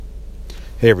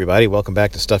Hey everybody, welcome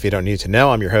back to Stuff You Don't Need to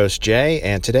Know. I'm your host Jay,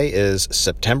 and today is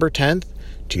September 10th,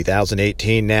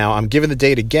 2018. Now, I'm giving the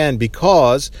date again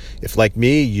because if, like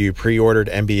me, you pre-ordered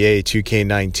NBA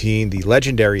 2K19, the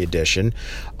Legendary Edition,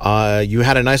 you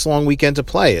had a nice long weekend to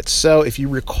play it. So if you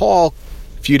recall,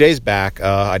 a few days back,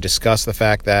 I discussed the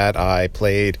fact that I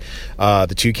played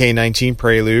the 2K19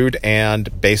 Prelude, and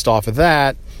based off of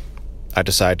that, I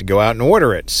decided to go out and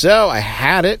order it. So I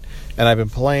had it, and I've been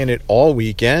playing it all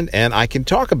weekend, and I can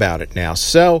talk about it now.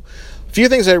 So a few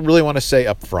things I really want to say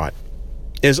up front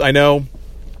is I know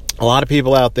a lot of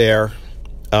people out there,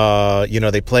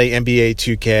 they play NBA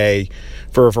 2K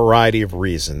for a variety of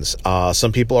reasons.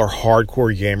 Some people are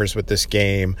hardcore gamers with this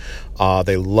game.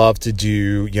 They love to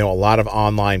do, a lot of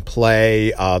online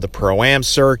play, the Pro-Am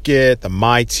circuit, the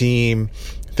My Team,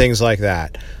 things like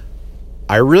that.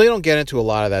 I really don't get into a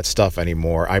lot of that stuff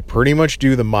anymore. I pretty much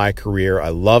do the My Career. I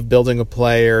love building a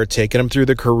player, taking them through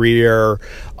the career.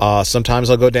 Sometimes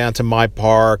I'll go down to my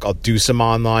park. I'll do some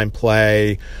online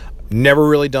play. Never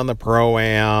really done the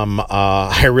Pro-Am.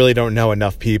 I really don't know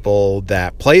enough people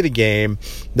that play the game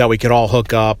that we could all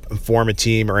hook up and form a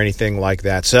team or anything like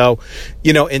that. So,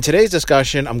 in today's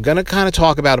discussion, I'm going to kind of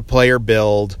talk about a player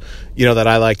build, that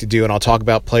I like to do, and I'll talk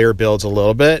about player builds a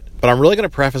little bit. But I'm really going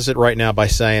to preface it right now by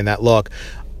saying that, look,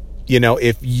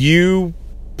 if you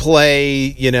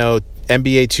play,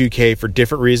 NBA 2K for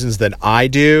different reasons than I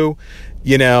do,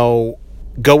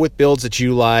 go with builds that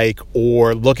you like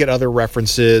or look at other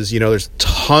references. There's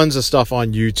tons of stuff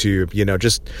on YouTube,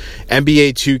 just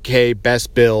NBA 2K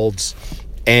best builds,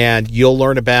 and you'll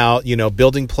learn about,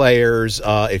 building players,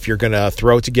 if you're going to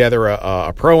throw together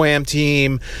a Pro-Am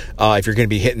team, if you're going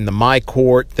to be hitting the My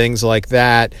Court, things like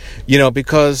that,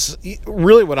 because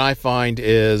really what I find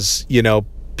is,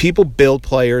 people build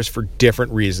players for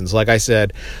different reasons. Like I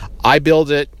said, I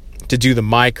build it to do the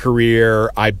My Career.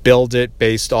 I build it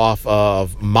based off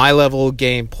of my level of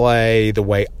gameplay, the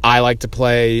way I like to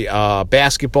play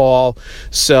basketball.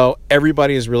 So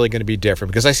everybody is really going to be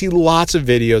different, because I see lots of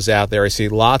videos out there. I see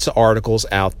lots of articles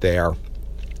out there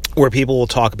where people will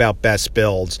talk about best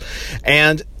builds,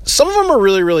 and some of them are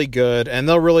really, really good, and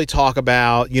they'll really talk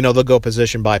about, they'll go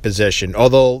position by position, or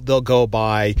they'll go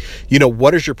by,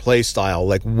 what is your play style?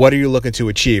 Like, what are you looking to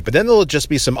achieve? But then there'll just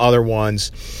be some other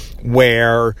ones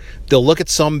where they'll look at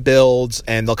some builds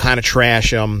and they'll kind of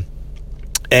trash them,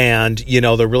 and,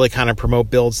 they'll really kind of promote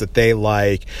builds that they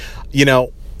like,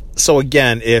 So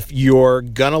again, if you're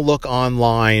going to look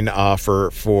online for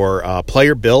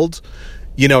player builds,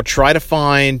 try to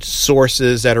find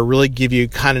sources that are really give you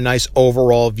kind of nice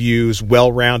overall views,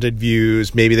 well-rounded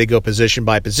views. Maybe they go position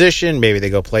by position. Maybe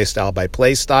they go play style by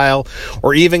play style,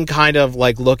 or even kind of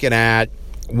like looking at,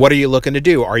 what are you looking to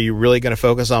do? Are you really going to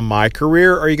focus on My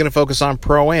Career, or are you going to focus on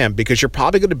Pro-Am? Because you're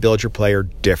probably going to build your player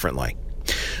differently.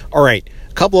 All right.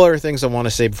 A couple other things I want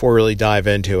to say before we really dive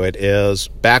into it is,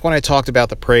 back when I talked about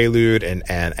the Prelude and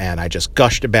I just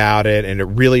gushed about it, and it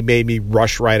really made me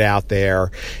rush right out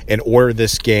there and order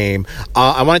this game,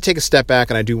 I want to take a step back,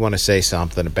 and I do want to say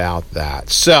something about that.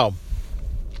 So,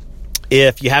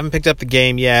 if you haven't picked up the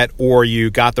game yet, or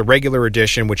you got the regular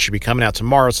edition, which should be coming out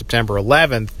tomorrow, September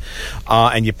 11th,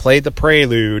 and you played the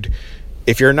Prelude,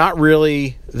 if you're not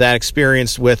really that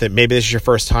experienced with it, maybe this is your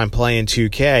first time playing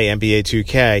 2K, NBA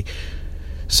 2K,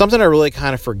 something I really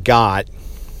kind of forgot,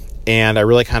 and I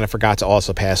really kind of forgot to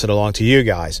also pass it along to you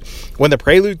guys. When the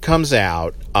Prelude comes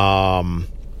out,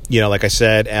 like I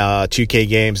said, 2K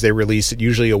games, they release it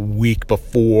usually a week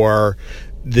before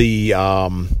the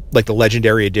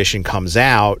Legendary Edition comes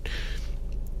out.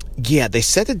 Yeah, they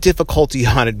set the difficulty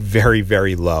on it very,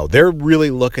 very low. They're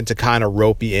really looking to kind of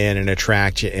rope you in and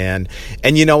attract you in.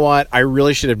 And you know what? I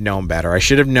really should have known better. I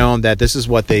should have known that this is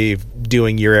what they're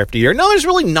doing year after year. No, there's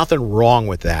really nothing wrong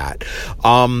with that.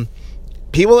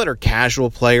 People that are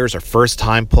casual players or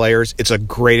first-time players, it's a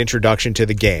great introduction to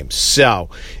the game. So,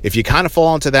 if you kind of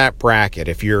fall into that bracket,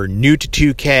 if you're new to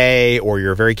 2K or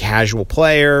you're a very casual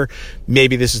player,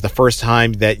 maybe this is the first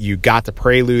time that you got the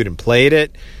Prelude and played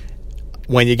it,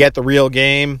 when you get the real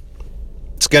game,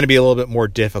 it's going to be a little bit more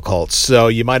difficult. So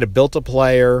you might have built a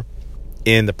player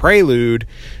in the Prelude,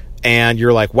 and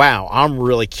you're like, wow, I'm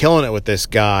really killing it with this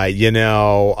guy.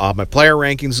 My player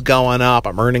ranking's going up.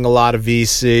 I'm earning a lot of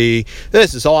VC.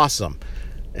 This is awesome.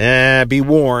 Be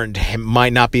warned, it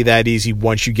might not be that easy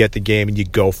once you get the game and you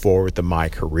go forward with the My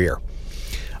Career.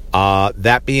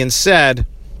 That being said,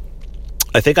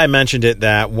 I think I mentioned it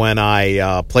that when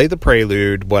I played the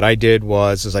Prelude, what I did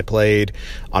was I played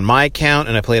on my account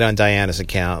and I played on Diana's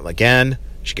account. Again,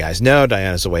 As you guys know,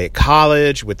 Diana's away at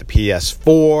college with the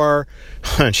PS4,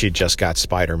 and she just got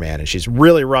Spider-Man, and she's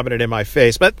really rubbing it in my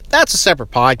face, but that's a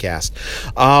separate podcast.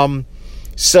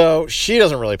 So she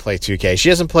doesn't really play 2K. She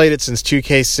hasn't played it since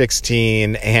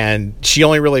 2K16, and she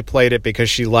only really played it because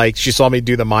she saw me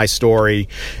do the My Story,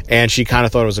 and she kind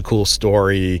of thought it was a cool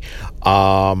story.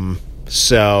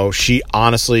 So she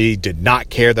honestly did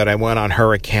not care that I went on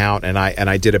her account, and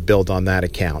I did a build on that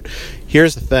account.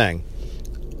 Here's the thing.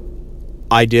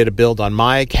 I did a build on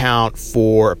my account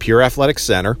for a pure athletic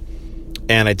center,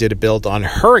 and I did a build on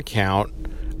her account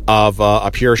of a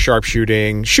pure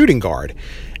sharpshooting shooting guard.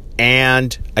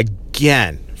 And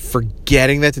again,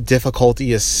 forgetting that the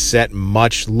difficulty is set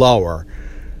much lower,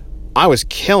 I was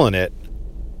killing it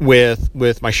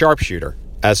with my sharpshooter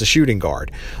as a shooting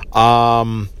guard,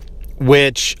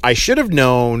 which I should have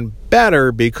known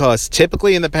better, because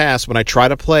typically in the past when I try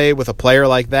to play with a player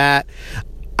like that,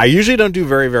 I usually don't do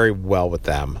very, very well with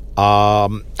them.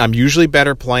 I'm usually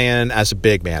better playing as a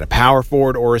big man, a power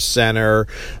forward or a center,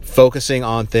 focusing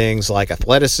on things like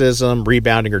athleticism,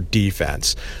 rebounding, or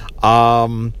defense.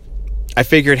 I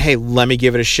figured, hey, let me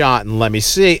give it a shot and let me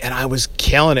see. And I was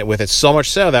killing it with it, so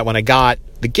much so that when I got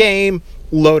the game,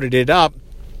 loaded it up,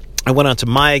 I went onto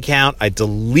my account, I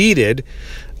deleted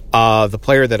the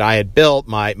player that I had built,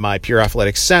 my pure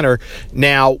athletic center.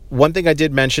 Now, one thing I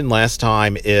did mention last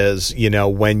time is,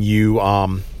 when you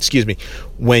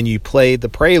played the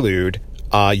Prelude,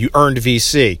 you earned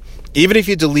VC. Even if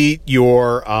you delete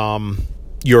your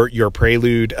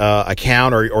Prelude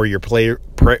account or your Prelude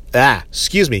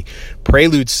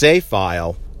save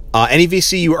file, any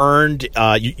VC you earned,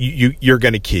 you're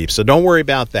going to keep. So don't worry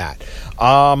about that.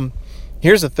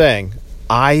 Here's the thing.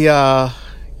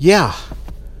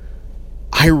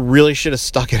 I really should have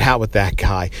stuck it out with that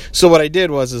guy. So what I did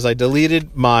was I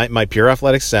deleted my pure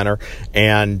athletic center,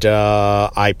 and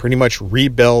I pretty much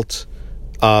rebuilt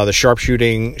the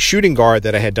sharpshooting shooting guard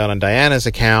that I had done on Diana's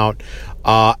account,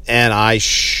 and I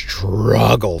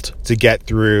struggled to get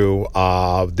through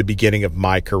the beginning of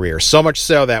my career. So much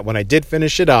so that when I did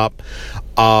finish it up,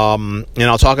 and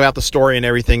I'll talk about the story and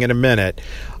everything in a minute,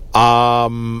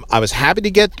 I was happy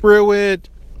to get through it,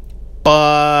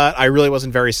 but I really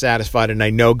wasn't very satisfied, and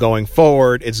I know going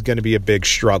forward it's going to be a big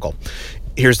struggle.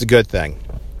 Here's the good thing.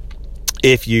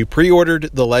 If you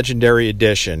pre-ordered the Legendary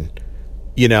Edition,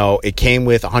 it came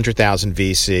with 100,000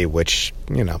 VC, which,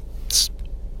 it's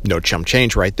no chump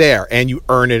change right there, and you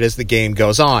earn it as the game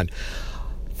goes on.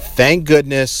 Thank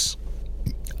goodness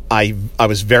I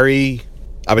was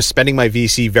spending my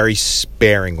VC very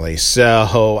sparingly,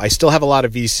 so I still have a lot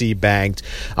of VC banked.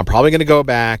 I'm probably going to go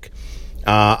back.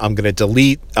 I'm going to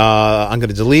delete it,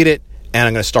 and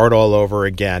I'm going to start all over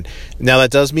again. Now,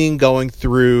 that does mean going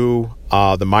through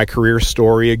the My Career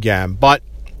story again, but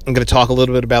I'm going to talk a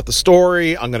little bit about the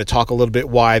story. I'm going to talk a little bit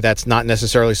why that's not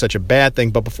necessarily such a bad thing.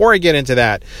 But before I get into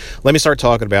that, let me start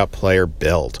talking about player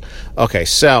build. Okay,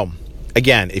 so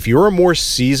again, if you're a more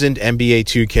seasoned NBA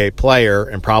 2K player,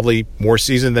 and probably more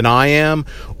seasoned than I am,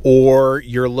 or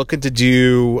you're looking to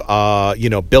do,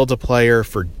 build a player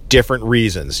for different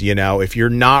reasons, if you're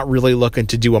not really looking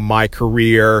to do a My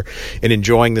Career and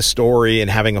enjoying the story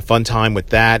and having a fun time with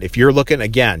that, if you're looking,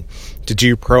 again, to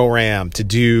do Pro-Am, to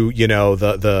do,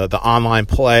 the online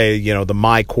play, the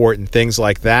My Court and things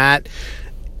like that,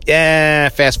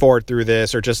 fast forward through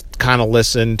this, or just kind of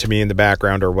listen to me in the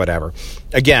background or whatever.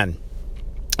 Again,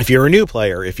 if you're a new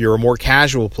player, if you're a more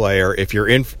casual player, if you're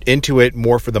into it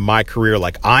more for the My Career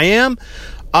like I am,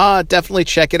 definitely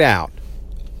check it out.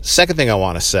 Second thing I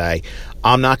want to say,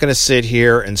 I'm not going to sit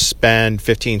here and spend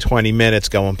 15, 20 minutes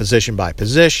going position by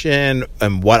position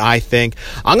and what I think.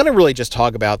 I'm going to really just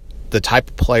talk about the type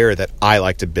of player that I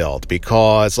like to build,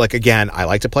 because, again, I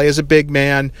like to play as a big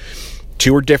man.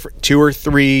 Two or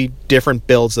three different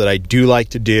builds that I do like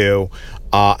to do.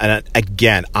 And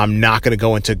again, I'm not going to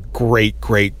go into great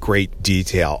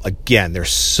detail. Again,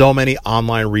 there's so many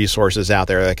online resources out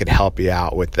there that could help you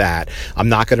out with that. I'm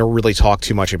not going to really talk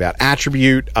too much about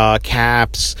attribute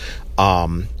caps,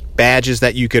 badges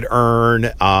that you could earn.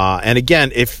 And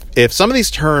again, if some of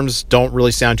these terms don't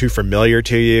really sound too familiar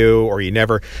to you, or you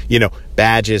never,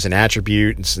 badges and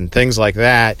attributes and things like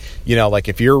that,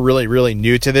 if you're really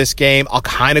new to this game, I'll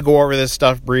kind of go over this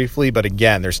stuff briefly. But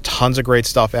again, there's tons of great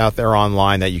stuff out there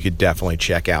online that you could definitely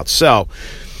check out. So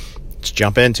let's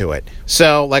jump into it.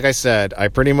 So, like I said, I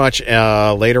pretty much,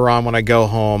 later on when I go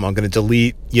home, I'm going to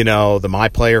delete, the My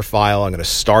Player file. I'm going to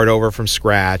start over from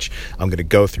scratch. I'm going to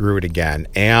go through it again,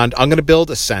 and I'm going to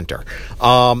build a center.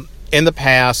 In the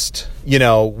past,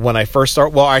 when I first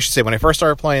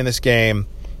started playing this game,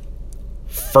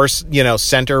 First,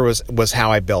 center was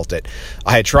how I built it.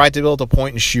 I had tried to build a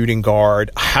point and shooting guard.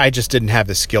 I just didn't have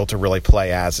the skill to really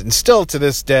play as it. And still to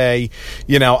this day,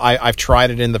 I've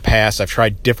tried it in the past. I've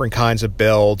tried different kinds of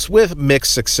builds with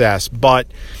mixed success. But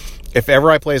if ever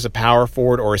I play as a power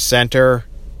forward or a center,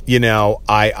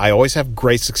 I always have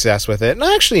great success with it. And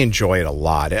I actually enjoy it a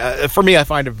lot. For me, I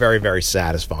find it very, very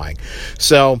satisfying.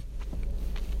 So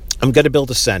I'm going to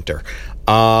build a center.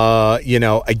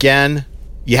 Again,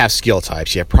 you have skill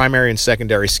types. You have primary and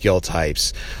secondary skill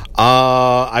types.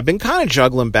 I've been kind of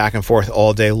juggling back and forth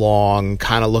all day long,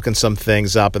 kind of looking some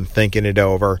things up and thinking it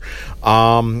over.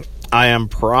 I've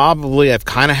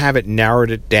kind of have it narrowed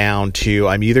it down to,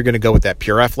 I'm either going to go with that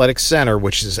pure athletic center,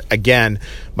 which is, again,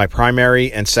 my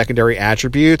primary and secondary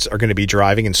attributes are going to be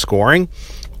driving and scoring.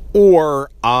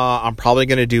 Or I'm probably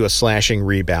going to do a slashing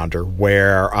rebounder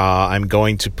where I'm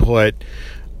going to put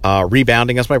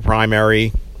rebounding as my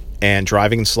primary and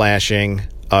driving and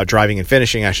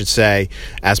finishing, I should say,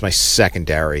 as my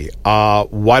secondary.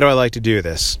 Why do I like to do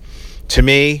this? To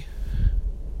me,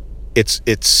 it's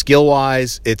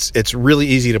skill-wise, it's really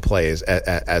easy to play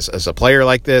as a player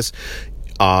like this.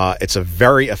 It's a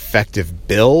very effective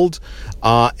build.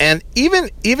 And even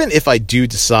if I do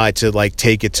decide to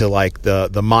take it to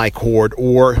the my court,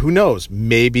 or who knows,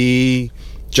 maybe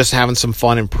just having some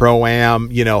fun in Pro-Am,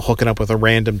 hooking up with a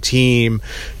random team,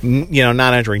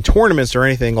 not entering tournaments or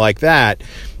anything like that.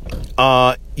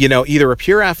 Either a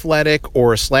pure athletic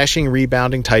or a slashing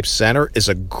rebounding type center is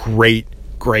a great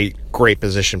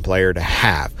position player to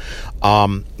have.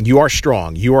 You are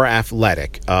strong. You are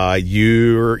athletic.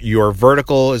 Your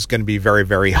vertical is going to be very,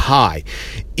 very high.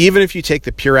 Even if you take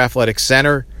the pure athletic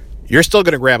center, you're still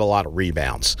going to grab a lot of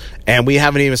rebounds. And we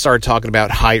haven't even started talking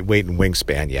about height, weight, and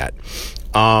wingspan yet.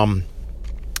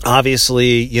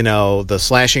 Obviously, the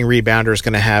slashing rebounder is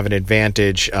going to have an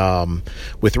advantage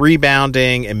with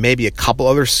rebounding and maybe a couple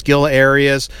other skill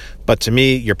areas. But to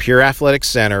me, your pure athletic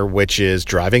center, which is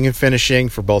driving and finishing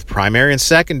for both primary and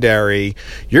secondary,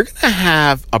 you're going to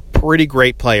have a pretty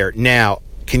great player. Now,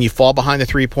 can you fall behind the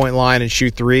three-point line and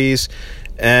shoot threes?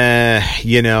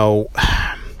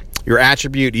 Your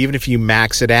attribute, even if you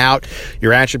max it out,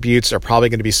 your attributes are probably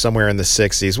going to be somewhere in the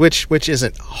 60s, which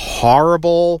isn't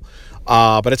horrible,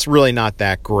 but it's really not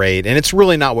that great, and it's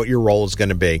really not what your role is going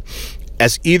to be.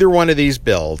 As either one of these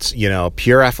builds,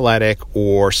 pure athletic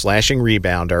or slashing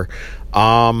rebounder,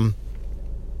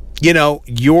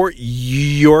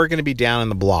 you're going to be down in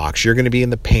the blocks. You're going to be in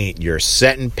the paint. You're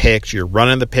setting picks. You're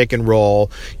running the pick and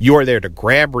roll. You are there to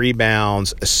grab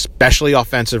rebounds, especially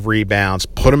offensive rebounds,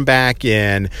 put them back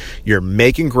in. You're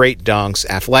making great dunks,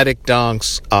 athletic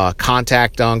dunks,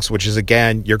 contact dunks, which is,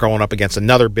 again, you're going up against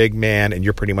another big man and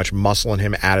you're pretty much muscling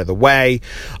him out of the way.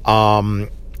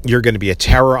 You're going to be a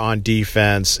terror on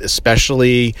defense,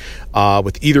 especially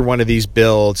with either one of these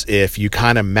builds. If you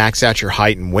kind of max out your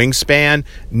height and wingspan,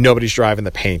 nobody's driving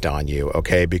the paint on you,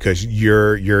 okay? Because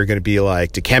you're going to be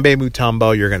like Dikembe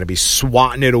Mutombo. You're going to be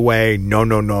swatting it away. No,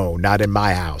 not in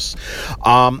my house.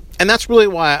 And that's really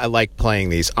why I like playing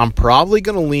these. I'm probably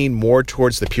going to lean more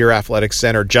towards the pure athletic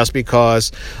center just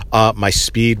because my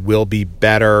speed will be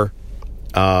better.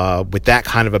 With that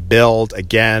kind of a build.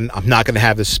 Again, I'm not going to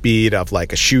have the speed of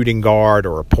like a shooting guard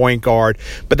or a point guard,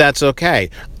 but that's okay.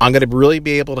 I'm going to really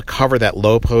be able to cover that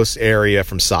low post area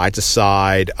from side to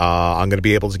side. I'm going to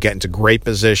be able to get into great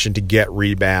position to get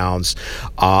rebounds.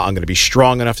 I'm going to be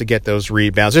strong enough to get those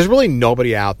rebounds. There's really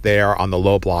nobody out there on the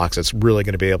low blocks that's really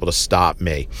going to be able to stop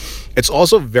me. It's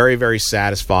also very, very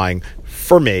satisfying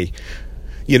for me,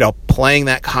 playing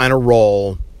that kind of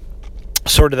role,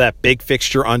 sort of that big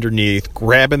fixture underneath,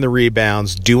 grabbing the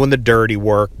rebounds, doing the dirty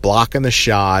work, blocking the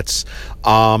shots.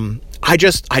 I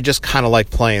just kind of like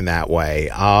playing that way.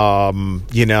 Kind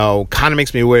of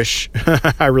makes me wish,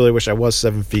 I really wish I was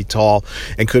 7 feet tall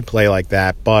and could play like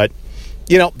that. But,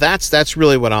 that's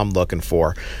really what I'm looking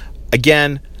for.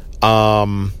 Again,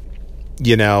 talking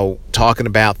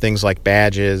about things like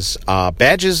badges.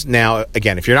 Badges now,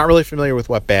 again, if you're not really familiar with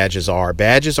what badges are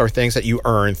things that you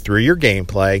earn through your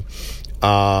gameplay.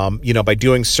 By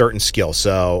doing certain skills.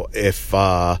 So if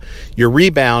you're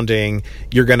rebounding,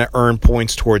 you're going to earn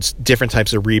points towards different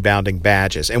types of rebounding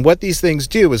badges. And what these things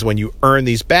do is when you earn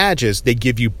these badges, they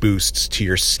give you boosts to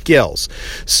your skills.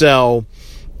 So,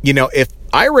 if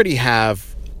I already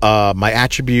have my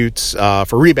attributes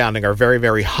for rebounding are very,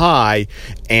 very high,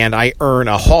 and I earn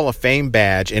a Hall of Fame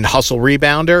badge in Hustle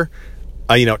Rebounder,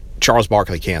 Charles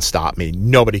Barkley can't stop me.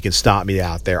 Nobody can stop me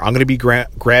out there. I'm going to be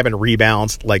grabbing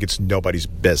rebounds like it's nobody's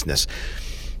business.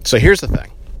 So here's the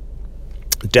thing.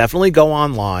 Definitely go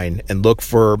online and look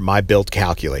for my build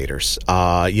calculators.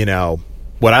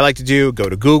 what I like to do, go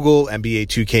to Google, NBA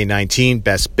 2K19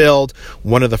 best build.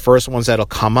 One of the first ones that'll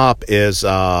come up is,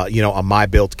 a My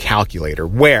Build calculator,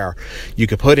 where you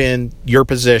can put in your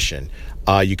position,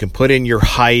 you can put in your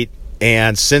height,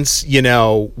 and since,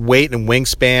 weight and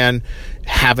wingspan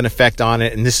have an effect on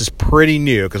it, and this is pretty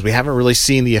new because we haven't really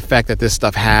seen the effect that this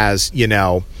stuff has,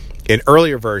 in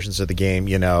earlier versions of the game,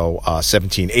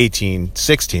 17, 18,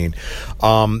 16,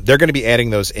 they're going to be adding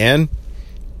those in.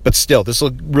 But still, this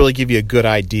will really give you a good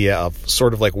idea of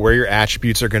sort of like where your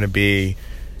attributes are going to be.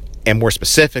 And more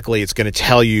specifically, it's going to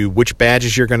tell you which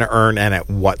badges you're going to earn and at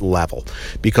what level.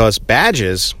 Because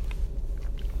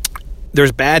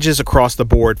there's badges across the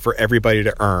board for everybody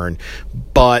to earn.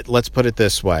 But let's put it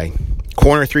this way.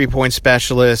 Corner three-point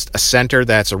specialist, a center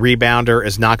that's a rebounder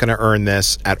is not going to earn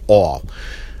this at all.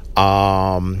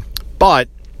 But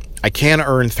I can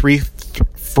earn free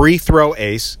throw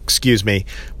ace,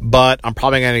 but I'm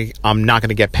not going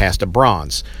to get past a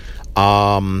bronze.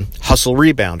 Hustle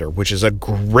rebounder, which is a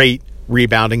great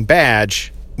rebounding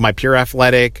badge. My pure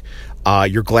athletic,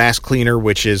 your glass cleaner,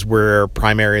 which is where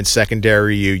primary and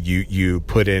secondary you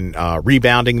put in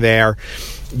rebounding there.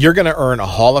 You're going to earn a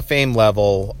Hall of Fame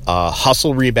level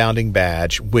hustle rebounding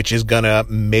badge, which is going to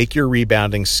make your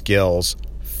rebounding skills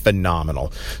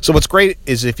phenomenal. So what's great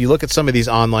is if you look at some of these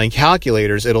online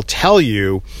calculators, it'll tell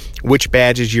you which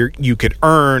badges you could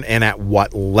earn and at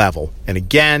what level. And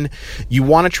again, you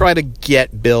want to try to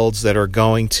get builds that are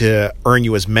going to earn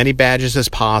you as many badges as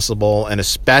possible, and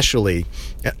especially,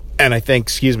 and I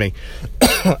think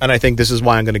this is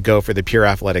why I'm going to go for the pure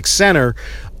athletic center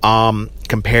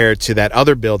compared to that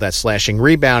other build, that slashing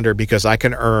rebounder, because I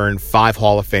can earn 5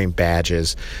 Hall of Fame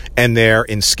badges, and they're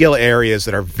in skill areas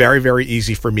that are very, very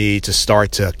easy for me to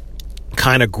start to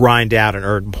kind of grind out and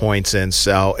earn points in.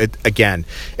 So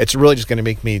it's really just going to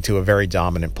make me to a very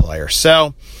dominant player.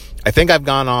 So I think I've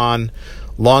gone on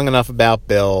long enough about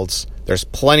builds. There's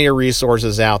plenty of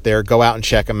resources out there. Go out and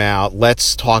check them out.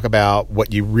 Let's talk about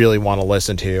what you really want to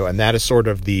listen to, and that is sort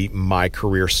of my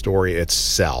career story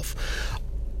itself.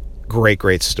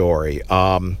 Great story.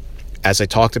 As I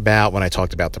talked about when I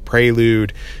talked about the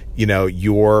Prelude,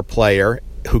 your player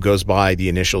who goes by the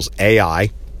initials AI,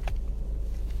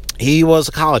 he was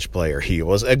a college player. He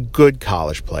was a good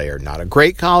college player. Not a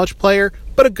great college player,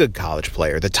 but a good college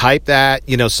player. The type that,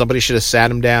 somebody should have sat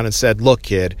him down and said, look,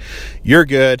 kid, you're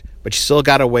good, but you still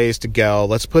got a ways to go.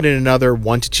 Let's put in another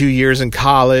 1 to 2 years in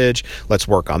college. Let's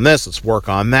work on this. Let's work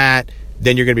on that.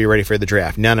 Then you're going to be ready for the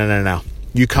draft. No.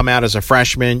 You come out as a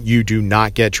freshman, you do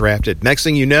not get drafted. Next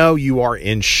thing you know, you are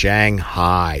in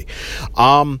Shanghai.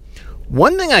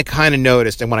 One thing I kind of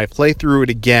noticed, and when I play through it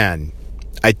again,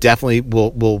 I definitely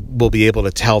will be able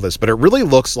to tell this, but it really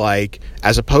looks like,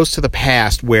 as opposed to the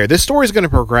past, where this story is going to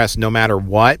progress no matter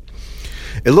what,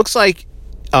 it looks like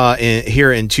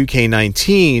here in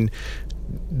 2K19,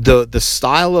 the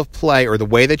style of play or the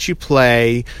way that you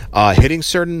play, hitting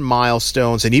certain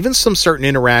milestones, and even some certain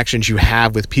interactions you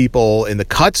have with people in the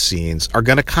cutscenes are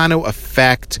going to kind of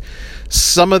affect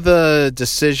some of the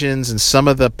decisions and some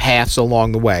of the paths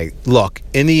along the way. Look,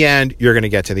 in the end, you're going to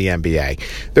get to the NBA.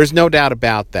 There's no doubt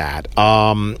about that.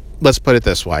 Let's put it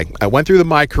this way. I went through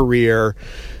my career.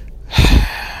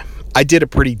 I did a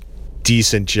pretty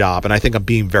decent job, and I think I'm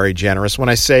being very generous when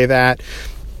I say that.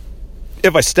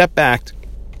 If I step back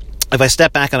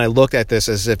and I looked at this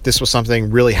as if this was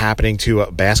something really happening to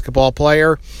a basketball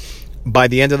player, by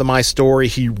the end of my story,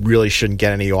 he really shouldn't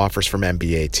get any offers from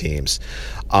NBA teams.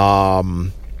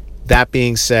 That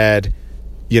being said,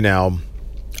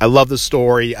 I love the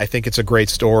story. I think it's a great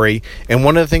story. And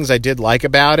one of the things I did like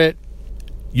about it,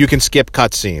 you can skip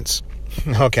cutscenes.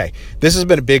 Okay, this has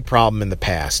been a big problem in the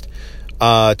past.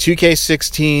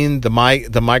 2K16,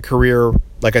 the My Career,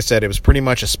 like I said, it was pretty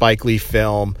much a Spike Lee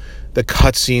film. The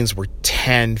cutscenes were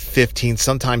 10, 15,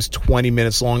 sometimes 20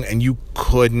 minutes long, and you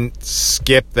couldn't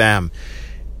skip them.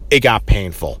 It got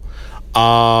painful.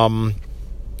 In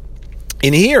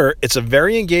here, it's a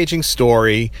very engaging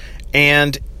story,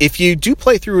 and if you do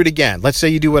play through it again, let's say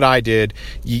you do what I did,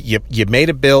 you made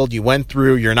a build, you went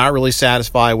through, you're not really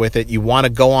satisfied with it, you want to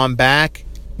go on back,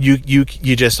 you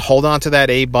just hold on to that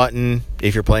A button.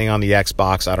 If you're playing on the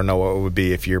Xbox, I don't know what it would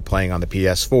be if you're playing on the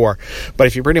PS4, but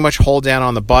if you pretty much hold down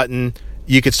on the button,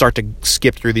 you could start to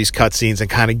skip through these cutscenes and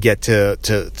kind of get to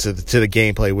the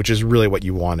gameplay, which is really what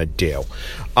you want to do.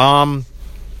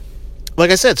 Like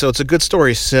I said, so it's a good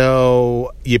story.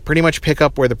 So you pretty much pick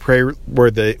up where the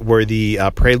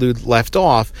Prelude left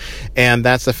off, and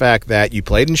that's the fact that you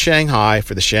played in Shanghai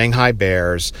for the Shanghai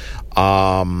Bears.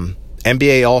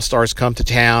 NBA All-Stars come to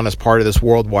town as part of this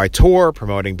worldwide tour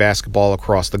promoting basketball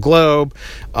across the globe.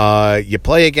 You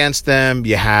play against them,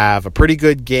 you have a pretty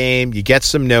good game, you get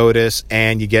some notice,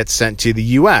 and you get sent to the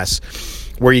U.S.,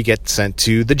 where you get sent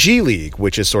to the G League,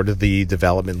 which is sort of the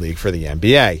development league for the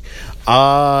NBA.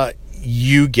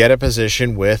 You get a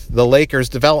position with the Lakers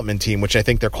development team, which I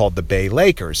think they're called the Bay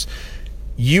Lakers.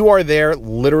 You are there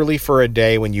literally for a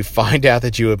day when you find out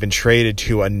that you have been traded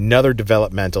to another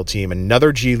developmental team,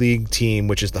 another G League team,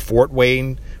 which is the Fort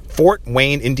Wayne,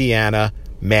 Indiana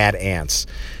Mad Ants.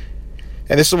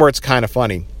 And this is where it's kind of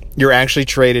funny. You're actually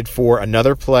traded for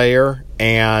another player,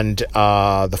 and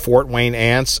the Fort Wayne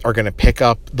Ants are going to pick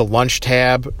up the lunch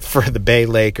tab for the Bay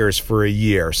Lakers for a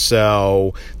year.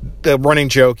 So the running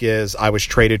joke is I was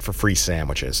traded for free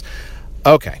sandwiches.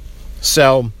 Okay,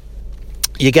 so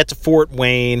you get to Fort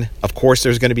Wayne. Of course,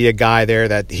 there's going to be a guy there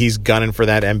that he's gunning for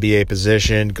that NBA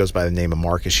position. Goes by the name of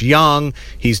Marcus Young.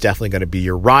 He's definitely going to be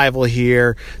your rival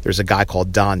here. There's a guy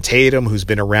called Don Tatum who's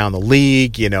been around the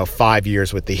league, 5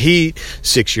 years with the Heat,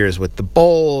 6 years with the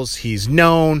Bulls. He's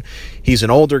known. He's an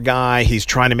older guy. He's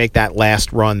trying to make that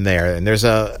last run there. And there's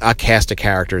a cast of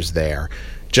characters there.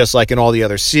 Just like in all the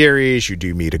other series, you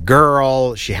do meet a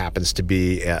girl. She happens to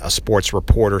be a sports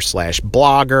reporter /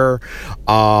 blogger.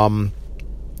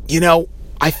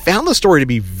 I found the story to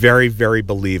be very, very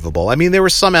believable. I mean, there were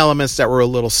some elements that were a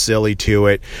little silly to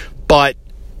it, but,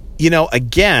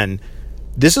 again,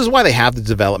 this is why they have the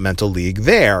developmental league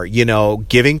there,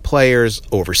 giving players,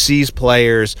 overseas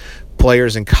players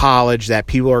in college that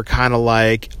people are kind of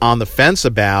like on the fence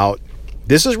about.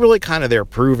 This is really kind of their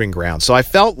proving ground. So I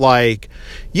felt like,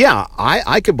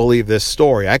 I could believe this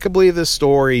story. I could believe this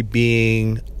story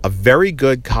being a very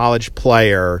good college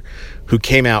player who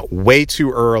came out way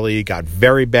too early, got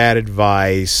very bad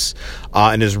advice,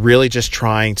 and is really just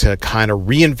trying to kind of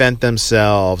reinvent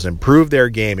themselves, improve their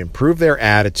game, improve their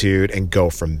attitude, and go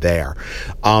from there.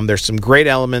 There's some great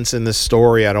elements in this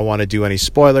story. I don't want to do any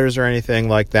spoilers or anything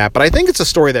like that, but I think it's a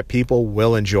story that people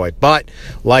will enjoy. But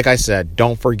like I said,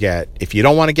 don't forget, if you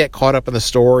don't want to get caught up in the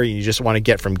story, you just want to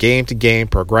get from game to game,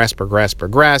 progress,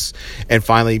 and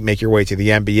finally make your way to the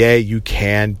NBA, you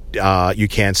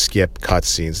can skip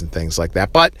cutscenes and things like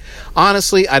that. But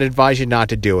honestly, I'd advise you not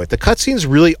to do it. The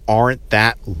cutscenes really aren't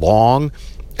that long,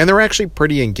 and they're actually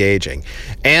pretty engaging.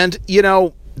 And,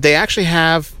 they actually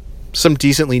have some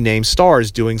decently named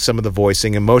stars doing some of the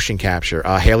voicing and motion capture.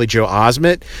 Haley Joel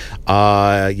Osment,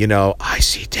 I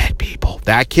see dead people.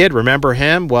 That kid, remember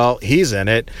him? Well, he's in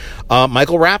it.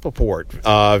 Michael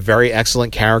Rappaport, very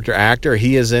excellent character actor.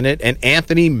 He is in it. And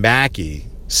Anthony Mackie,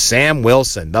 Sam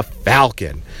Wilson, the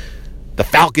Falcon. The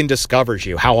Falcon discovers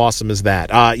you. How awesome is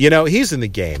that? He's in the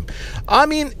game. I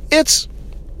mean, it's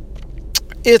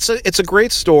a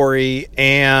great story,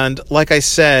 and like I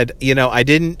said, I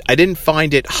didn't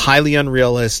find it highly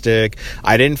unrealistic.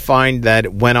 I didn't find that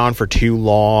it went on for too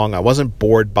long. I wasn't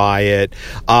bored by it.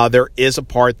 There is a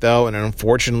part though, and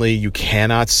unfortunately, you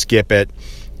cannot skip it.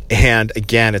 And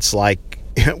again, it's like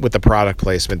with the product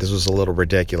placement, this was a little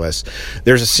ridiculous.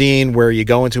 There's a scene where you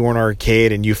go into an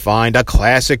arcade and you find a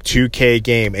classic 2K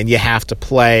game, and you have to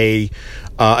play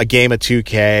a game of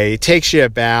 2K. It takes you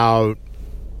about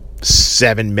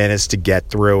 7 minutes to get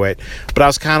through it. But I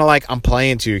was kind of like, I'm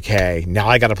playing 2K. Now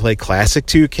I got to play classic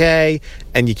 2K,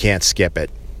 and you can't skip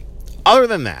it. Other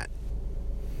than that,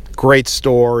 great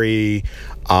story.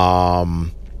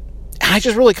 I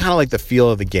just really kind of like the feel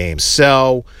of the game.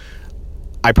 So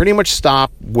I pretty much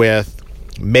stopped with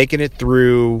making it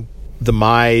through the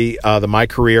My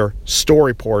Career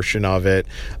story portion of it,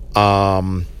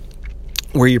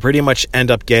 where you pretty much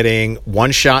end up getting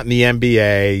one shot in the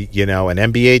NBA. An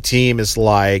NBA team is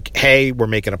like, hey, we're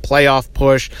making a playoff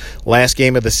push. Last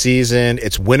game of the season.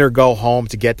 It's win or go home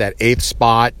to get that 8th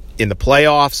spot in the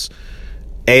playoffs.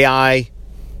 AI,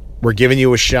 we're giving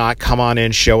you a shot. Come on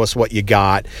in. Show us what you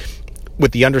got.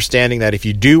 With the understanding that if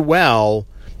you do well,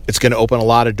 it's going to open a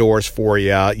lot of doors for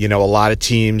you. A lot of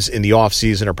teams in the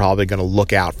offseason are probably going to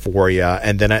look out for you.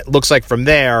 And then it looks like from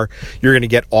there, you're going to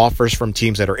get offers from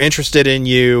teams that are interested in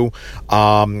you.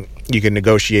 You can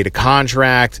negotiate a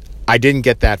contract. I didn't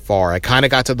get that far. I kind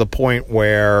of got to the point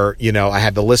where, I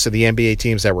had the list of the NBA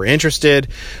teams that were interested,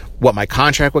 what my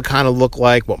contract would kind of look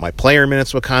like, what my player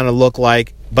minutes would kind of look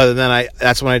like. But then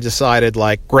that's when I decided,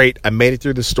 like, great, I made it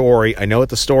through the story. I know what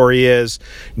the story is.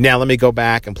 Now let me go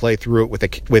back and play through it with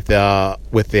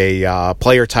a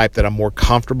player type that I'm more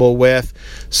comfortable with.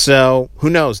 So who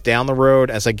knows? Down the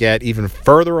road, as I get even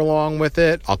further along with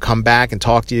it, I'll come back and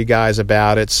talk to you guys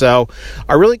about it. So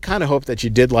I really kind of hope that you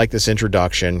did like this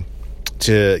introduction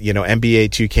to, NBA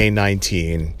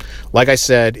 2K19. Like I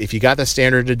said, if you got the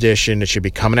standard edition, it should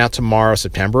be coming out tomorrow,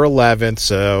 September 11th.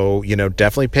 So,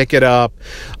 definitely pick it up.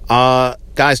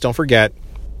 Guys, don't forget,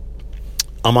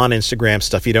 I'm on Instagram,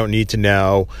 Stuff You Don't Need to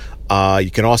Know.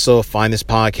 You can also find this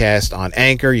podcast on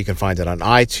Anchor. You can find it on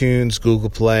iTunes, Google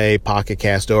Play, Pocket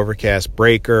Cast, Overcast,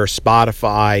 Breaker,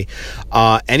 Spotify.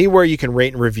 Anywhere you can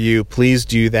rate and review, please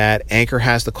do that. Anchor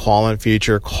has the call-in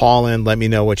feature. Call in, let me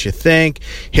know what you think.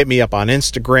 Hit me up on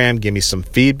Instagram, give me some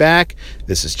feedback.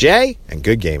 This is Jay, and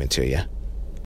good gaming to you.